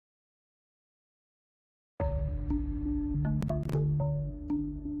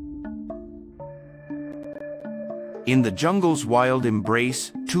In the jungle's wild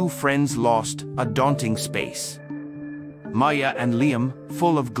embrace, two friends lost a daunting space. Maya and Liam,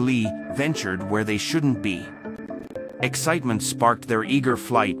 full of glee, ventured where they shouldn't be. Excitement sparked their eager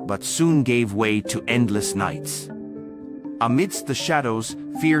flight but soon gave way to endless nights. Amidst the shadows,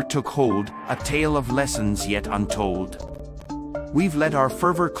 fear took hold, a tale of lessons yet untold. "We've let our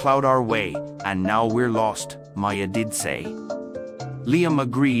fervor cloud our way, and now we're lost," Maya did say. Liam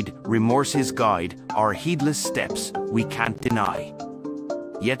agreed, remorse his guide, "Our heedless steps we can't deny."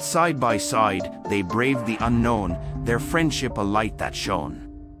 Yet side by side, they braved the unknown, their friendship a light that shone.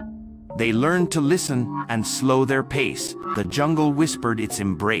 They learned to listen and slow their pace, the jungle whispered its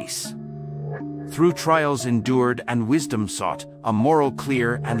embrace. Through trials endured and wisdom sought, a moral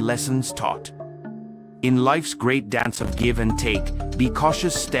clear and lessons taught. In life's great dance of give and take, be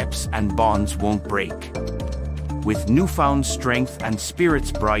cautious, steps and bonds won't break. With newfound strength and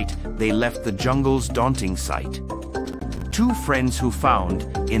spirits bright, they left the jungle's daunting sight. Two friends who found,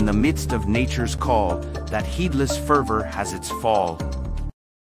 in the midst of nature's call, that heedless fervor has its fall.